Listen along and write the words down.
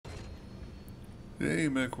Hey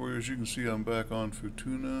MechWarriors, you can see I'm back on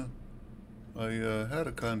Futuna. I had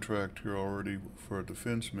a contract here already for a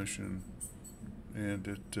defense mission and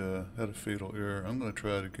it had a fatal error. I'm going to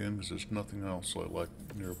try it again because there's nothing else I like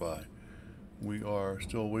nearby. We are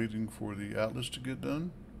still waiting for the Atlas to get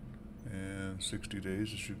done, and 60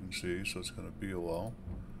 days as you can see, so it's going to be a while.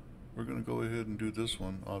 We're going to go ahead and do this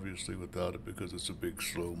one, obviously without it because it's a big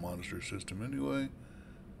slow monitor system anyway,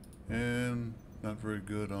 and not very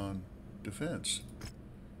good on defense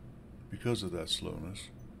because of that slowness.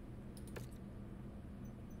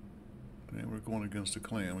 And we're going against a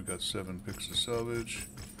clan. We got 7 picks of salvage.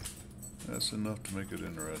 That's enough to make it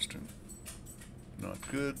interesting. Not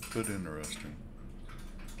good, but interesting.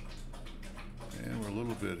 And we're a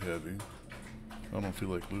little bit heavy. I don't feel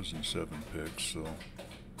like losing 7 picks, so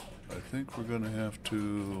I think we're gonna have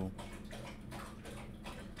to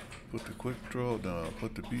put the quick draw down,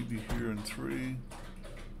 put the BB here in 3.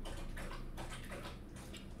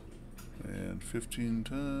 And 15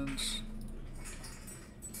 tons.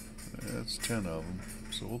 That's 10 of them.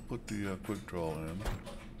 So we'll put the quick draw in.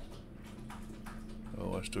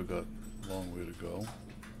 Oh, I still got a long way to go.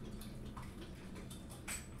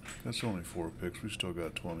 That's only 4 picks. We still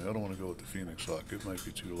got 20. I don't want to go with the Phoenix Hawk. It might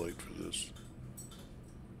be too late for this.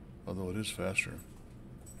 Although it is faster.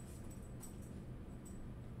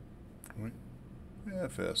 Wait. Yeah,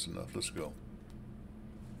 fast enough. Let's go.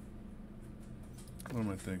 What am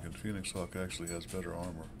I thinking? Phoenix Hawk actually has better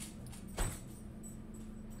armor.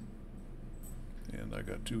 And I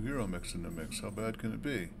got 2 hero mechs in the mix. How bad can it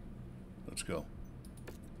be? Let's go.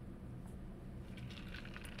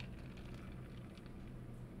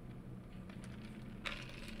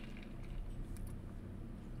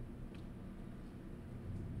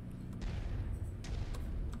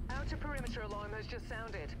 Outer perimeter alarm has just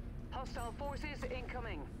sounded. Hostile forces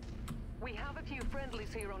incoming. We have a few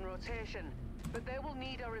friendlies here on rotation, but they will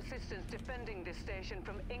need our assistance defending this station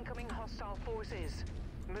from incoming hostile forces.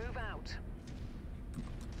 Move out.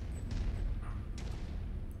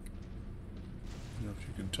 You know, if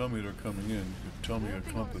you can tell me they're coming in, you can tell me a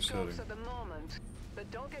compass heading. At the moment, but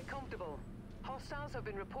don't get comfortable. Hostiles have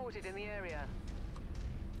been reported in the area.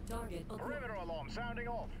 Target perimeter alarm sounding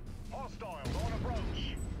off. Hostiles on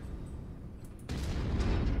approach.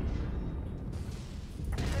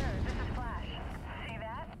 Sir, this is Flash. See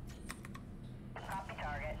that? Copy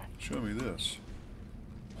target. Show me this.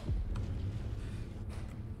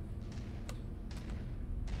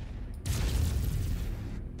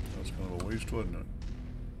 That's kind of a waste, wasn't it?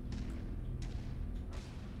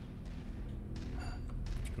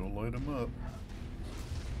 Let's go light them up.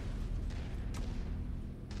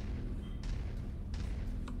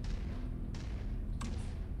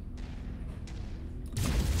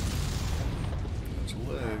 That's a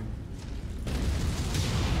leg.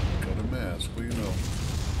 Got a mask. What do you know?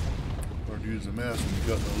 Hard to use a mask when you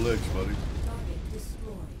got no legs, buddy. Target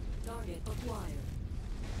destroyed. Target acquired.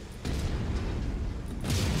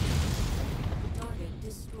 Target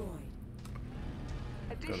destroyed.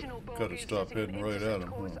 Additional Gotta stop heading right at him,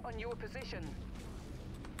 course huh? on your position.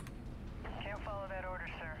 Can't follow that order,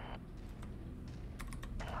 sir.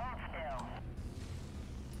 Hold still.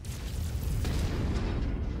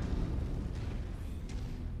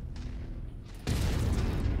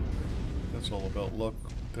 That's all about luck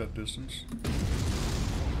at that distance. See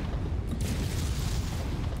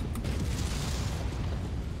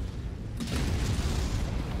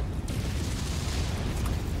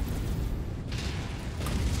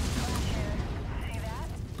that?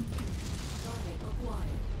 Target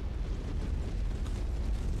acquired.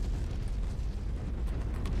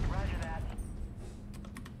 Roger that.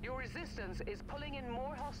 Your resistance is pulling in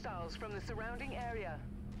more hostiles from the surrounding area.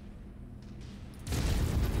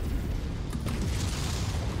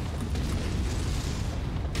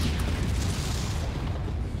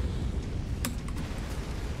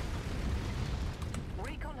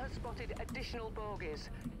 Recon has spotted additional bogies,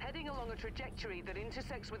 heading along a trajectory that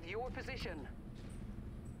intersects with your position.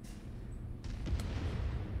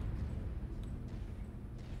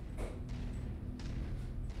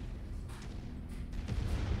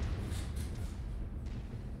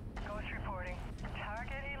 Ghost reporting.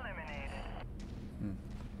 Target eliminated.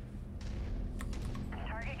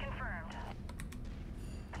 Target confirmed.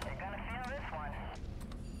 You're gonna feel this one.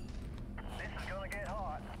 This is gonna get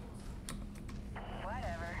hot.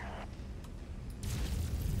 Whatever.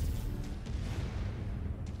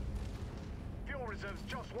 Fuel reserves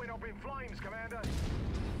just went up in flames, Commander.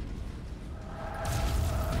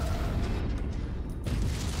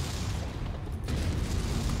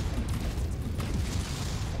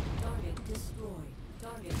 Target destroyed.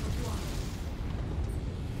 Target acquired.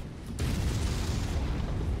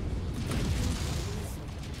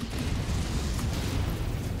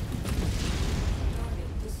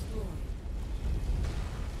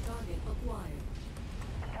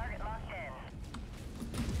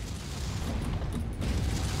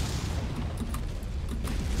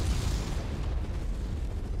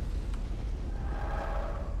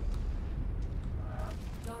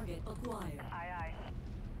 acquired. Aye, aye.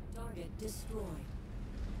 Target destroyed.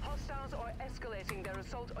 Hostiles are escalating their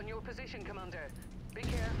assault on your position, Commander. Be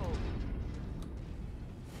careful.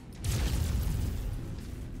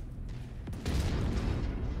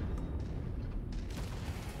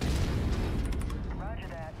 Roger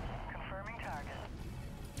that. Confirming target.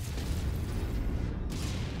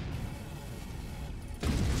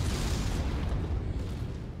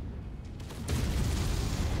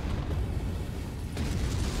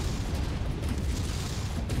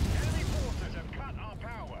 Enemy forces have cut our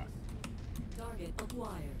power. Target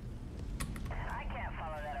acquired. I can't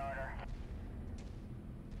follow that order.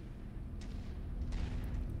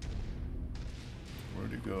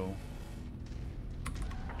 Where'd he go?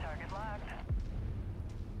 Target locked.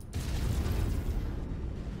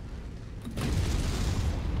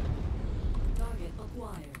 Target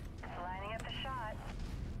acquired. Lining up the shot.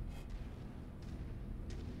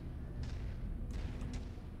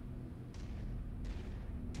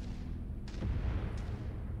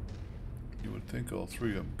 You would think all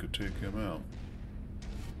three of them could take him out.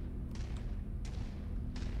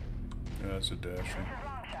 Yeah, that's a This dasher. is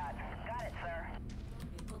long shot. Got it, sir.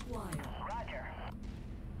 Target acquired. Roger.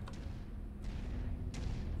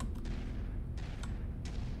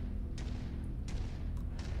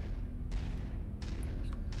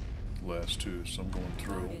 Last two, so I'm going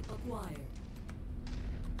through. Target acquired.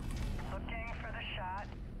 Looking for the shot.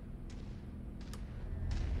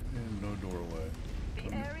 And no doorway.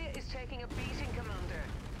 The area is taking a beating, Commander.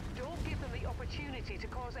 Don't give them the opportunity to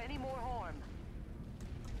cause any more harm.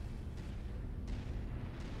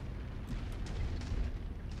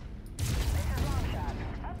 This is long shot.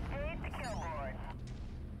 Update the kill board.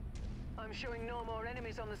 I'm showing no more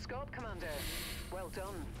enemies on the scope, Commander. Well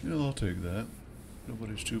done. Yeah, I'll take that.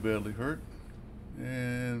 Nobody's too badly hurt.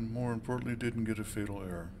 And more importantly, didn't get a fatal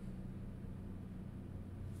error.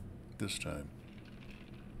 This time.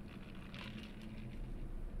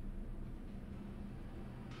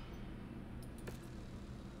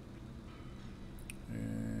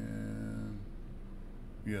 And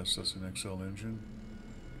yes, that's an XL engine.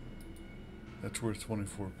 That's worth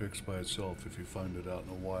 24 picks by itself if you find it out in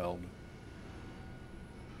the wild.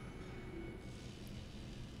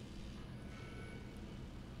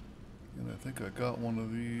 And I think I got one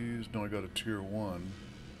of these. No, I got a tier 1.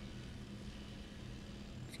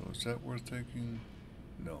 So is that worth taking?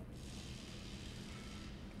 No.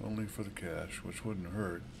 Only for the cash, which wouldn't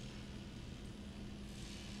hurt.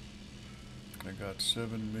 I got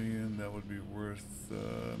 7 million. That would be worth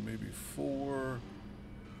maybe 4.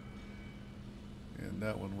 And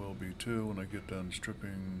that one will be 2 when I get done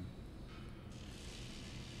stripping.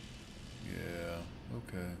 Yeah,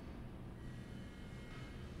 okay.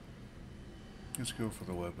 Let's go for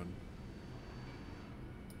the weapon.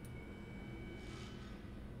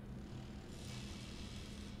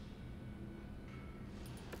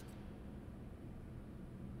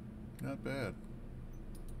 Not bad.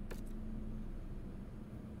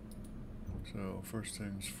 So, first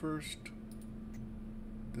things first,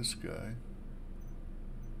 this guy.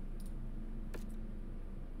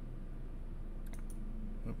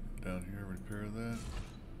 Up, down here, repair that.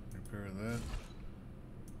 Repair that.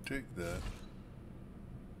 Take that.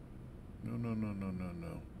 No, no, no, no, no,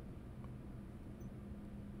 no.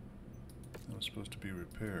 That was supposed to be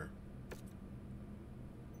repair.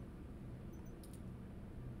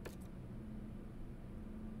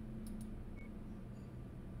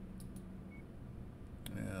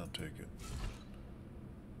 Yeah, I'll take it.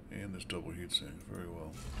 And this double heat sink, very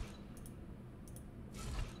well.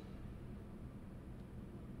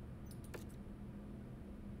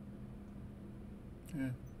 Yeah,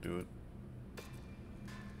 do it.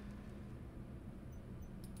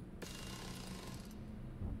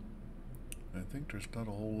 I think there's not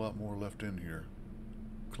a whole lot more left in here,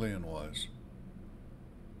 clan-wise.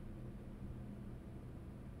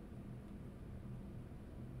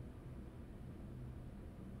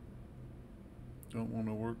 Don't want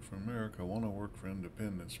to work for America, I want to work for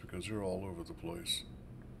independence because they're all over the place.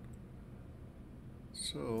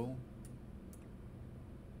 So,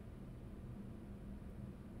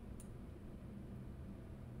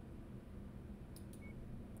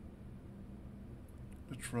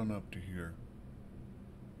 let's run up to here.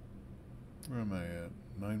 Where am I at?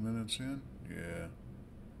 9 minutes in? Yeah.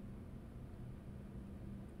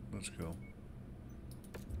 Let's go.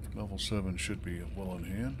 Level 7 should be well in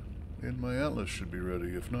hand. And my Atlas should be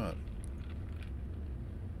ready, if not.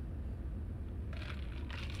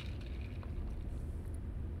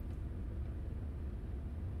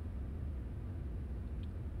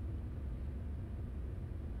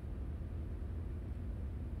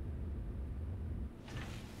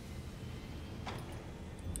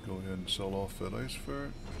 ahead and sell off that ice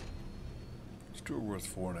ferret. Still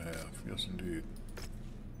worth 4.5. Yes, indeed.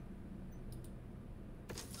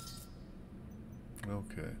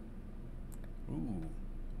 Okay. Ooh.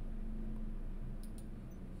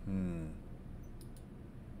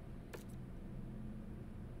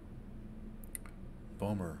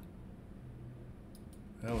 Bummer.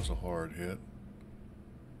 That was a hard hit.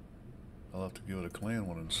 I'll have to give it a clan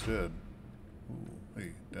one instead. Ooh,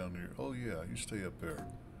 hey, down here. Oh yeah, you stay up there.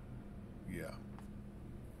 Yeah.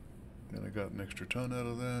 And I got an extra ton out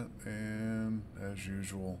of that, and as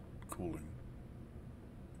usual, cooling.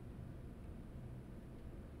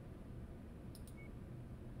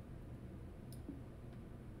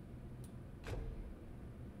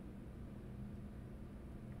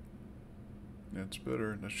 That's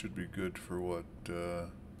better. That should be good for what,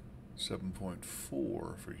 7.4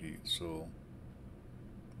 for heat, so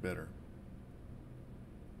better.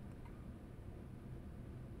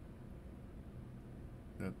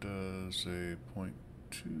 That does a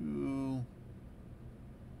 0.2.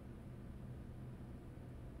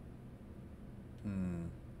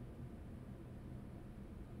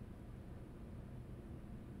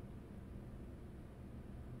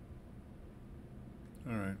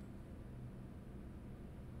 All right.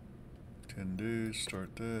 10 days,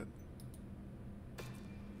 start that.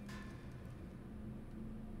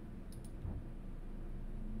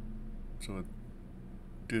 So it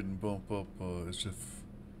didn't bump up as if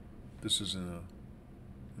this is in a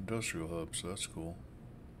industrial hub, so that's cool.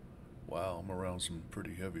 Wow, I'm around some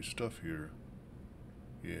pretty heavy stuff here.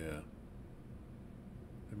 Yeah.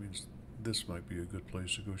 That means this might be a good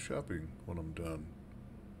place to go shopping when I'm done.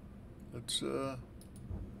 Let's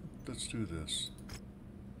do this.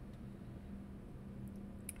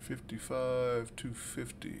 55 to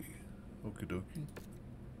 50. Okie dokie.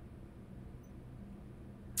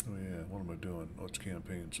 Oh yeah, what am I doing? Oh, it's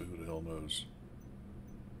campaign, so who the hell knows?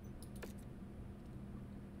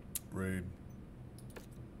 Raid.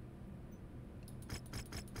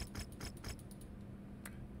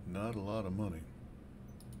 Not a lot of money.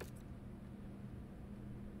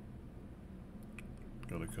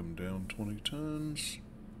 Gotta come down 20 tons.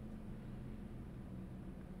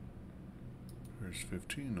 There's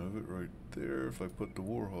 15 of it right there. If I put the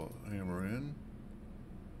Warhammer in,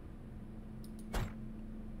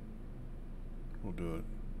 we'll do it.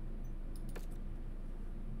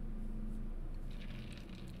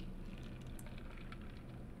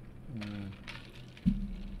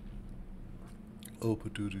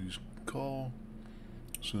 Opa duty's call.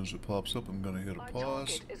 As soon as it pops up, I'm going to hit a Our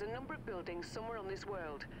pause. target is a number of buildings somewhere on this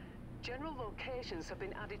world. General locations have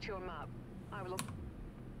been added to your map. I will...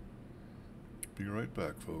 Be right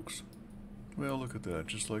back, folks. Well, look at that.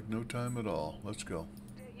 Just like no time at all. Let's go.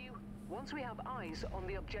 Once we have eyes on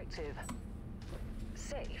the objective.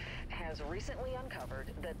 SAFE has recently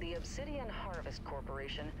uncovered that the Obsidian Harvest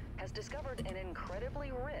Corporation has discovered an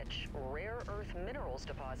incredibly rich rare earth minerals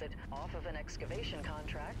deposit off of an excavation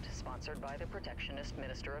contract sponsored by the protectionist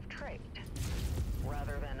Minister of Trade.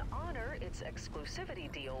 Rather than honor its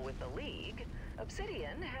exclusivity deal with the League,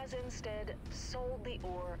 Obsidian has instead sold the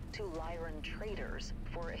ore to Lyran traders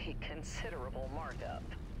for a considerable markup.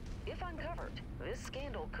 If uncovered, this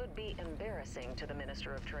scandal could be embarrassing to the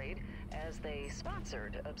Minister of Trade, as they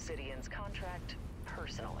sponsored Obsidian's contract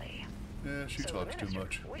personally. Yeah, she talks too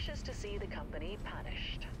much. Wishes to see the company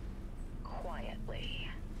punished quietly.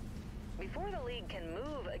 Before the League can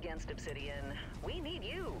move against Obsidian, we need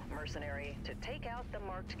you, mercenary, to take out the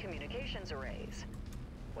marked communications arrays.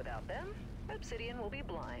 Without them, Obsidian will be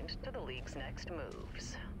blind to the League's next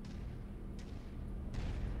moves.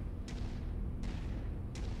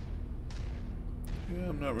 Yeah,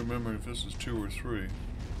 I'm not remembering if this is 2 or 3.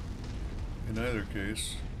 In either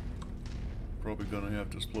case, probably going to have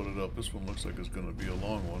to split it up. This one looks like it's going to be a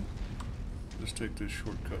long one. Let's take this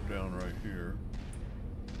shortcut down right here.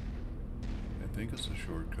 I think it's a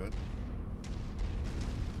shortcut.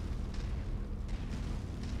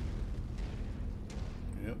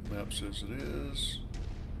 Yep, map says it is.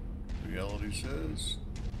 Reality says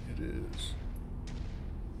it is.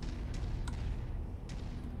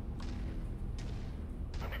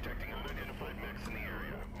 I'm detecting unidentified mechs in the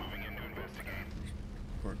area. Moving in to investigate.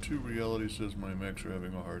 Part 2, reality says my mechs are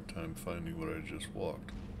having a hard time finding what I just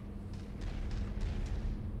walked.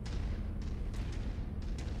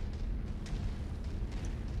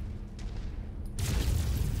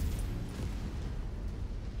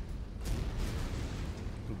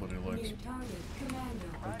 Nobody likes New target,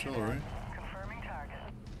 Commander. artillery. Confirming target.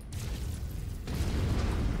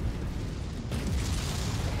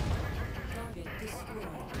 Target destroyed.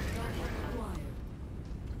 Target acquired.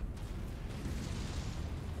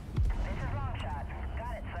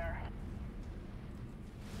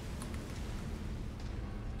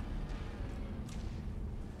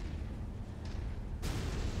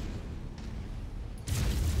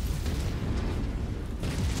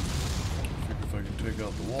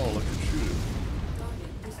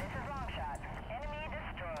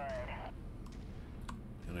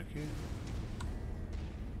 can.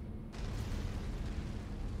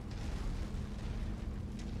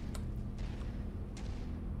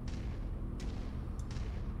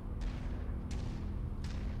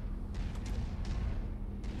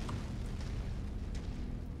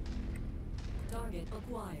 Target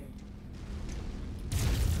acquired.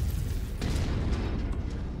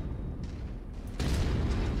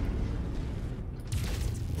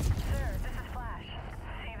 Sir, this is Flash.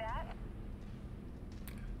 See that?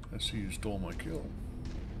 I see you stole my kill.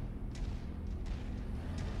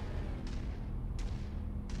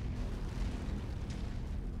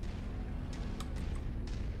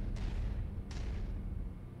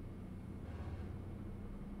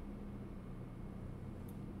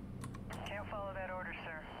 Can't follow that order,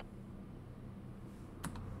 sir.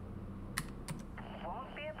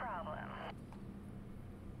 Won't be a problem.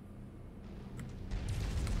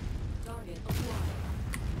 Target acquired.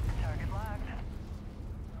 Target locked.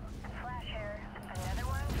 Flash here. Another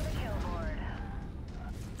one for the kill board.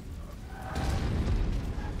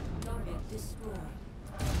 Target destroyed.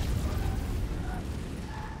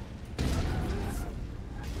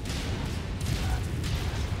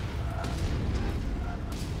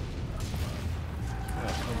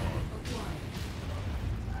 Yeah, come on. Acquired.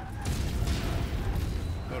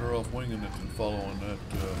 Better off winging it than following that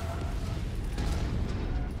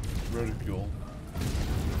reticule.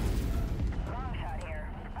 Long shot here.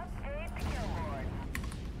 Update the kill board.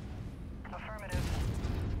 Affirmative.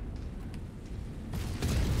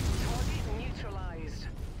 Target neutralized.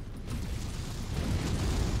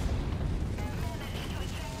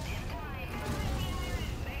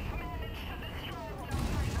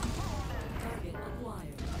 Target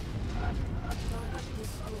acquired. Target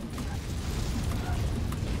destroyed.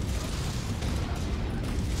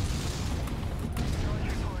 Source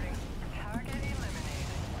reporting. Target eliminated.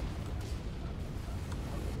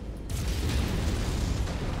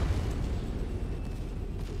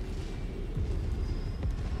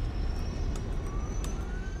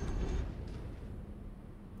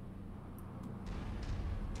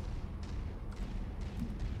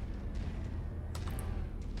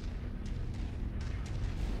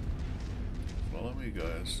 Follow me,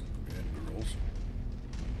 guys and girls.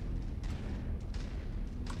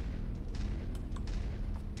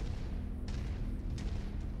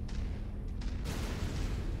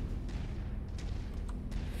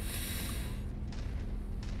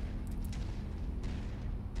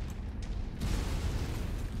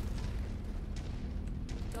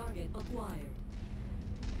 Target acquired.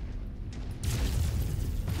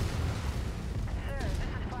 Sir, this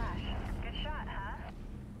is Flash. Good shot, huh?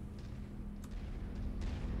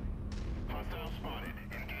 Hostile spotted.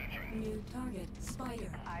 Engaging. New target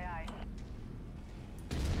Spider. Aye, aye.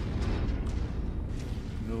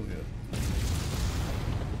 No hit.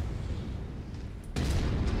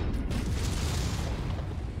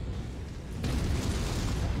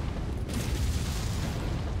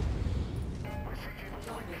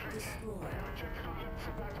 Target destroyed.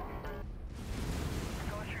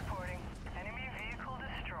 Source reporting. Enemy vehicle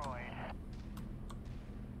destroyed.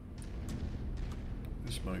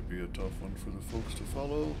 This might be a tough one for the folks to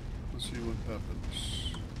follow. Let's see what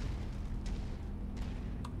happens.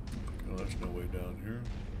 Oh, there's no way down here.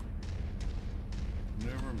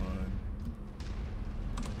 Never mind.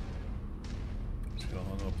 See how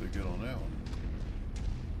hung up they get on that one.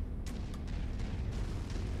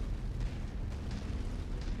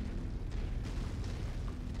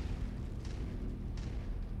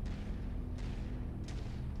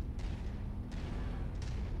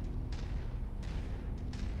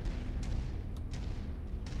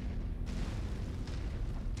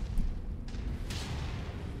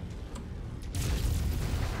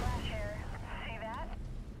 Flash here. See that?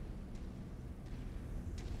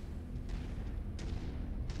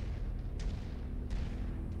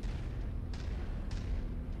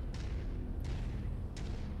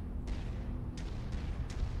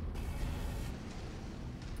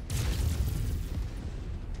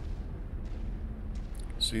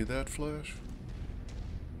 See that, Flash?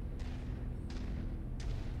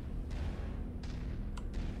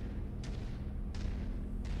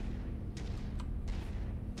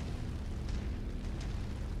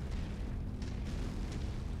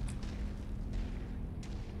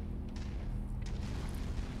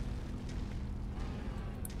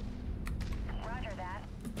 Roger that.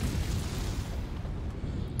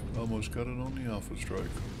 Almost got it on the Alpha Strike.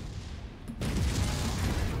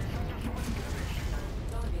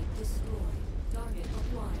 Target destroyed. Target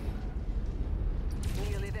acquired.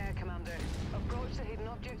 Nearly there, Commander. Approach the hidden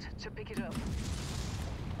object to pick it up.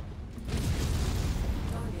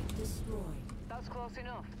 Target destroyed. That's close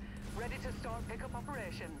enough. Ready to start pickup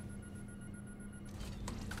operation.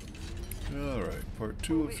 Alright, part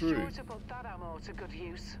 2 We'll of be 3. sure to put that ammo to good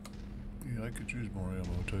use. Yeah, I could use more ammo,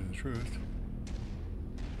 to tell you the truth.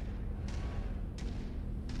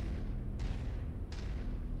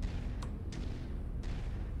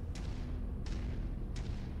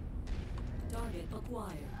 Target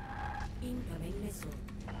acquired. Incoming missile.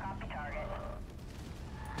 Copy target.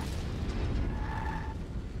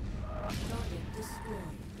 Target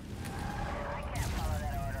destroyed. I can't follow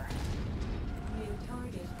that order. New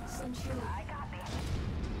target central. I copy.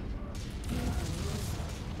 Incoming missile.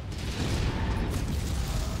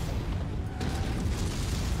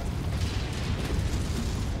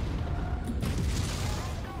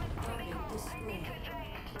 Target destroyed.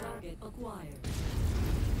 Target acquired.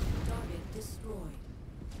 Target destroyed.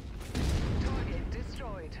 Target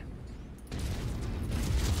destroyed.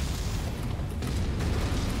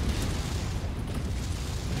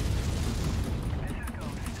 This is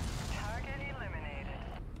Ghost. Target eliminated.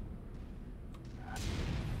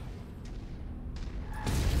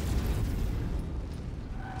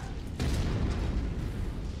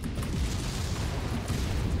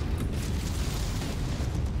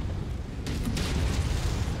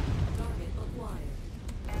 Target acquired.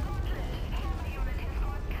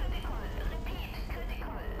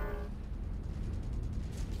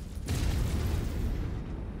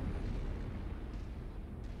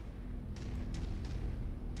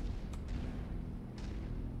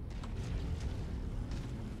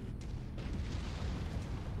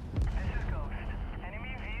 This is Ghost.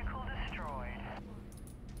 Enemy vehicle destroyed.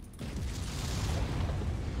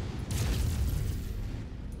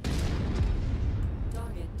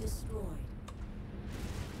 Target destroyed.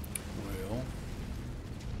 Well,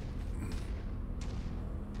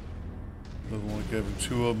 doesn't like having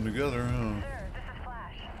 2 of them together, huh? Sir, this is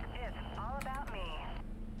Flash. It's all about me.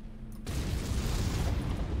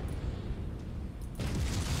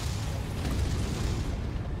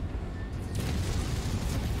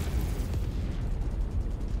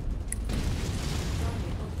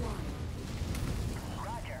 Target acquired.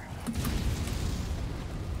 Roger.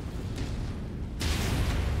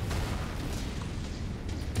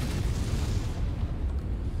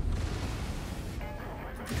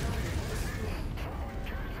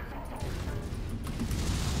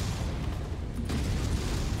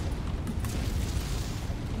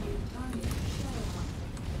 New target shadow hunt.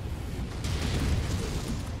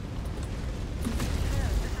 Sir,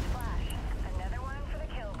 this is Flash. Another one for the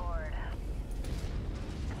kill board.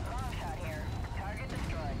 Long shot here. Target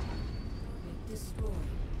destroyed. Target destroyed.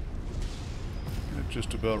 It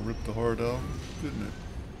just about ripped the heart out, didn't it?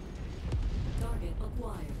 Target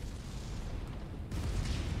acquired.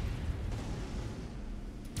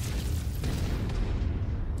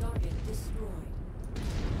 Target destroyed.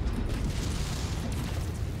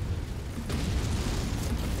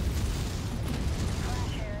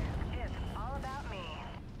 Flash here. It's all about me.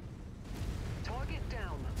 Target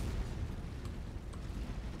down.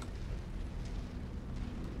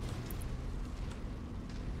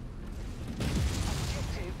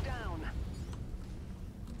 Objective down.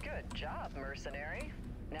 Good job, mercenary.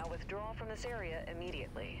 Now withdraw from this area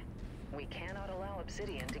immediately. We cannot allow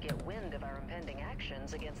Obsidian to get wind of our impending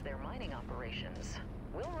actions against their mining operations.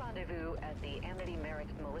 We'll rendezvous at the Amity Merrick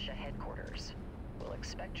Militia Headquarters. We'll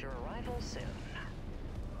expect your arrival soon.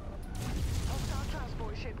 Hostile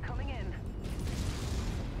transport ship coming in.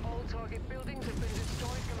 All target buildings have been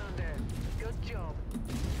destroyed, Commander. Good job.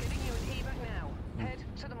 Getting you an evac now. Head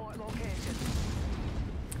to the marked location.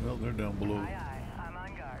 Well, they're down below Aye, aye. I'm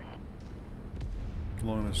on guard.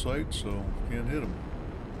 line of sight, so can't hit them.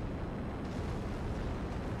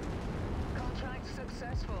 Contract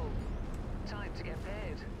successful. Time to get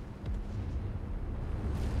paid.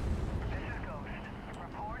 This is Ghost.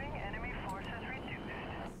 Reporting enemy forces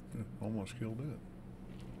reduced. Almost killed it.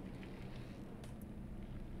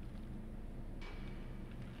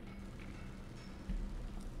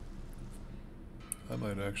 I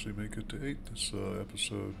might actually make it to 8 this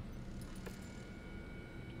episode.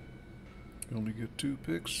 You only get 2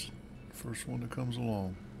 picks. First one that comes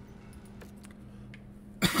along.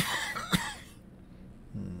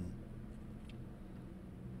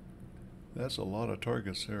 That's a lot of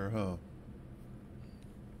targets there, huh?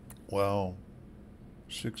 Wow.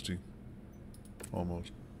 60.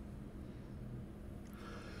 Almost.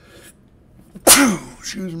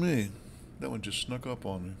 Excuse me. That one just snuck up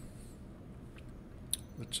on me.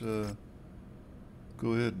 Let's go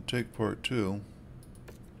ahead and take part 2.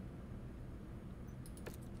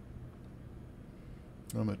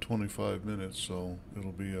 I'm at 25 minutes, so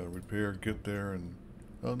it'll be a repair, get there, and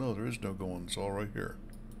oh no, there is no going. It's all right here.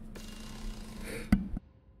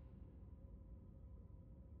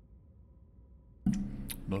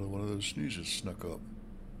 Another one of those sneezes snuck up.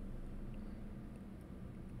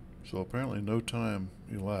 So apparently no time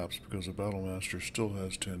elapsed because the Battlemaster still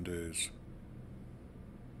has 10 days.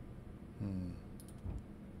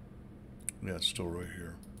 Yeah, it's still right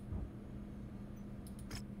here.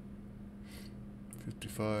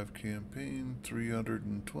 55 campaign,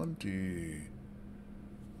 320.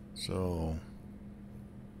 So,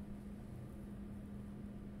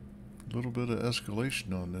 a little bit of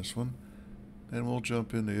escalation on this one. And we'll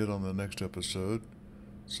jump into it on the next episode.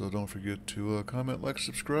 So don't forget to comment, like,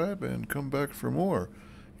 subscribe, and come back for more.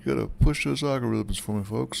 You gotta push those algorithms for me,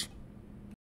 folks.